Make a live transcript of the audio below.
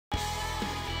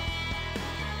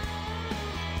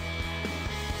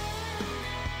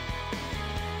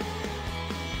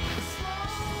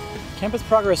Campus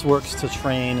Progress works to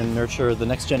train and nurture the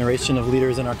next generation of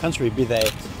leaders in our country, be they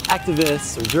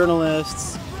activists or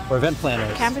journalists or event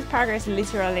planners. Campus Progress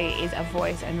literally is a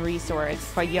voice and resource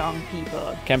for young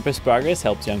people. Campus Progress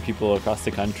helps young people across the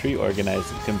country organize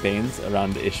campaigns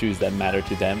around the issues that matter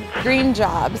to them. Green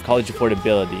jobs, College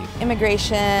affordability,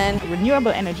 immigration,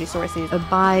 renewable energy sources.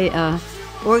 By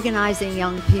organizing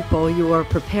young people, you are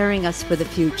preparing us for the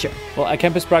future. Well, at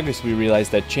Campus Progress, we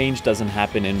realized that change doesn't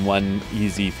happen in one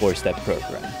easy four-step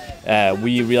program.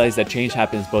 We realized that change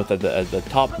happens both at the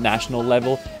top national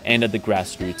level and at the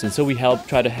grassroots, and so we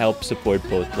try to help support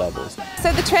both levels.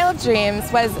 So the Trail of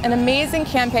Dreams was an amazing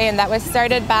campaign that was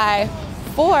started by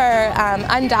 4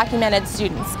 undocumented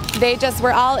students. They just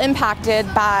were all impacted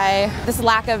by this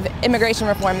lack of immigration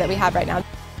reform that we have right now.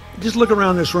 Just look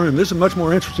around this room. This is a much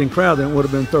more interesting crowd than it would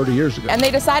have been 30 years ago. And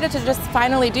they decided to just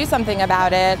finally do something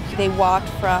about it. They walked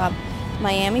from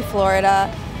Miami,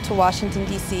 Florida to Washington,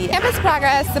 D.C. Campus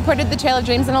Progress supported the Trail of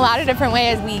Dreams in a lot of different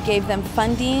ways. We gave them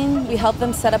funding, we helped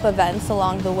them set up events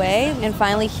along the way, and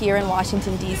finally here in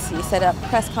Washington, D.C. set up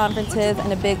press conferences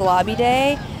and a big lobby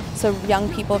day so young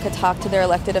people could talk to their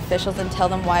elected officials and tell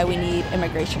them why we need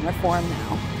immigration reform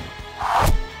now.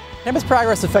 Campus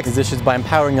Progress affects these issues by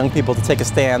empowering young people to take a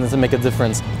stand and to make a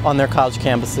difference on their college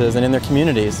campuses and in their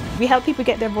communities. We help people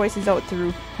get their voices out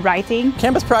through writing.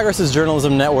 Campus Progress's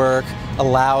journalism network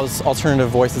allows alternative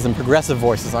voices and progressive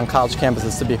voices on college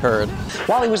campuses to be heard.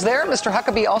 While he was there, Mr.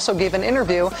 Huckabee also gave an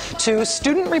interview to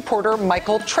student reporter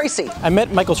Michael Tracy. I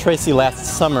met Michael Tracy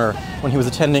last summer when he was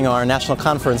attending our national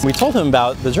conference. We told him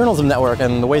about the journalism network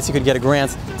and the ways he could get a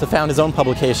grant to found his own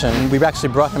publication. We actually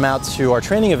brought him out to our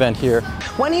training event here.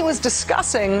 When he was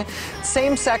discussing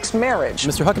same-sex marriage,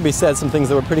 Mr. Huckabee said some things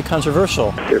that were pretty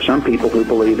controversial. There are some people who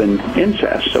believe in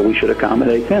incest, so we should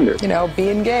accommodate gender. You know,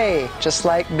 being gay, just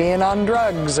like being on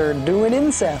drugs or doing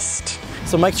incest.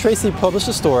 So Mike Tracy published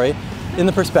a story in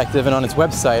The Perspective and on its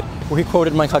website where he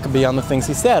quoted Mike Huckabee on the things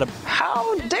he said.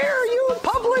 How dare you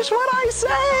publish what I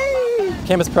say?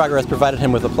 Campus Progress provided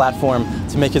him with a platform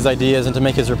to make his ideas and to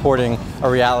make his reporting a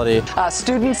reality.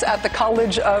 Students at the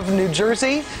College of New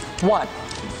Jersey, 1.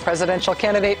 Presidential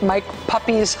candidate Mike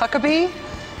Puppies Huckabee,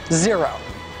 0.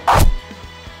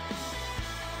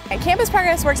 Campus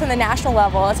Progress works on the national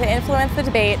level to influence the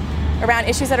debate around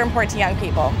issues that are important to young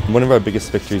people. One of our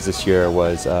biggest victories this year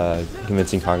was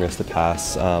convincing Congress to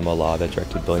pass a law that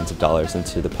directed billions of dollars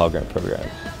into the Pell Grant program.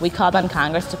 We called on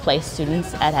Congress to place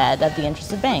students ahead of the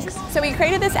interests of banks. So we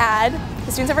created this ad,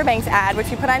 the Students Over Banks ad, which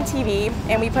we put on TV,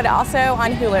 and we put it also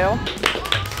on Hulu.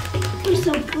 I'm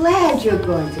so glad you're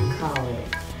going to college.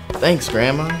 Thanks,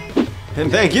 Grandma.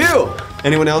 And thank you!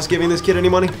 Anyone else giving this kid any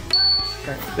money?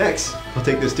 Thanks. I'll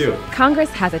take this too. Congress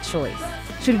has a choice.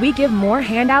 Should we give more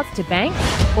handouts to banks,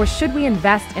 or should we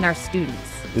invest in our students?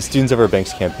 The Students Over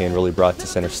Banks campaign really brought to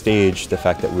center stage the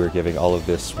fact that we were giving all of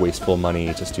this wasteful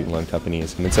money to student loan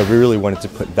companies. And so we really wanted to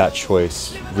put that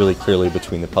choice really clearly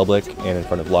between the public and in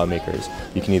front of lawmakers.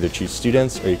 You can either choose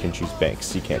students or you can choose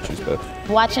banks. You can't choose both.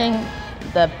 Watching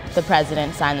the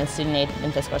president sign the Student Aid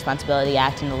and Fiscal Responsibility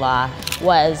Act into law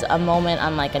was a moment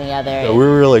unlike any other. So we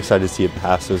were really excited to see it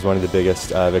pass. It was one of the biggest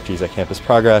victories at Campus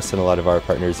Progress, and a lot of our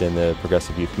partners in the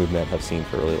progressive youth movement have seen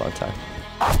for a really long time.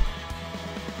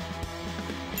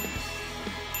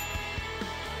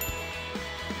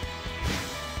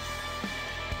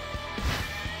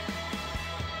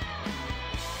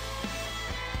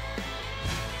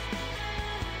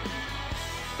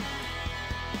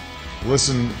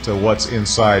 Listen to what's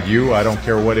inside you. I don't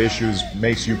care what issues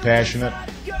makes you passionate.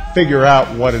 Figure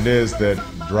out what it is that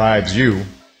drives you.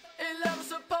 Ain't never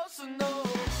supposed to know.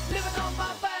 Living on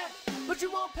my back, but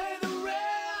you won't pay the rent.